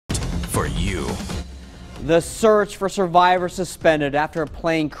for you. The search for survivors suspended after a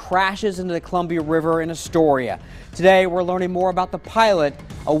plane crashes into the Columbia River in Astoria. Today, we're learning more about the pilot,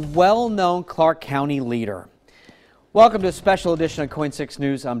 a well-known Clark County leader. Welcome to a special edition of KOIN 6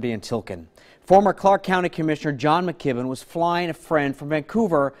 News. I'm Dan Tilkin. Former Clark County Commissioner John McKibben was flying a friend from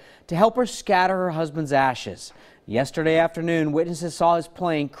Vancouver to help her scatter her husband's ashes. Yesterday afternoon, witnesses saw his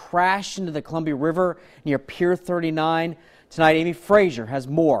plane crash into the Columbia River near Pier 39. Tonight, Amy Frazier has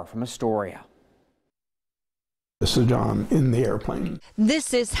more from Astoria. This is John in the airplane.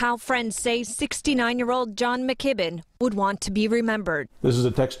 This is how friends say 69-year-old John McKibben would want to be remembered. This is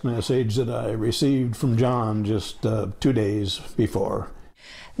a text message that I received from John just 2 days before.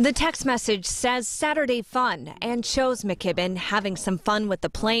 The text message says Saturday fun and shows McKibben having some fun with the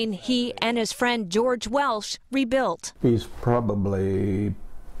plane he and his friend George Welsh rebuilt. He's probably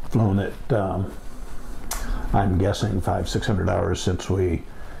flown it, I'm guessing 500-600 hours since we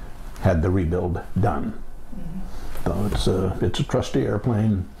had the rebuild done. So it's a trusty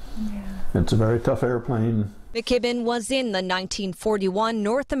airplane. Yeah. It's a very tough airplane. McKibben was in the 1941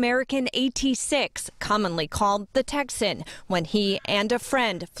 North American AT-6, commonly called the Texan, when he and a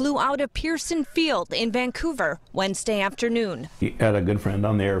friend flew out of Pearson Field in Vancouver Wednesday afternoon. He had a good friend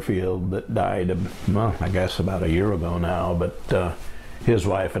on the airfield that died, well, I guess about a year ago now, but his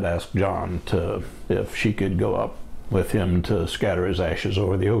wife had asked John if she could go up with him to scatter his ashes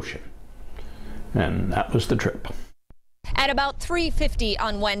over the ocean. And that was the trip. At about 3:50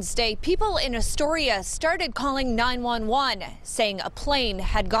 on Wednesday, people in Astoria started calling 911, saying a plane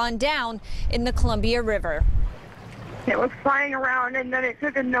had gone down in the Columbia River. It was flying around and then it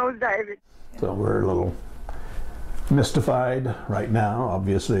took a nosedive. So we're a little mystified right now.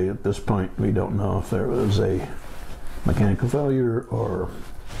 Obviously, at this point, we don't know if there was a mechanical failure or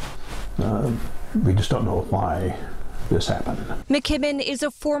we just don't know why this happened. McKibben is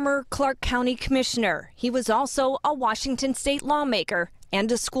a former Clark County commissioner. He was also a Washington state lawmaker and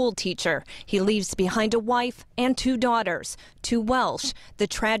a school teacher. He leaves behind a wife and 2 daughters. To Welsh, the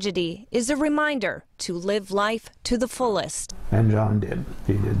tragedy is a reminder to live life to the fullest. And John did.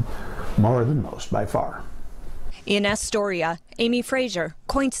 He did more than most, by far. In Astoria, Amy Frazier,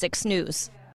 KOIN 6 News.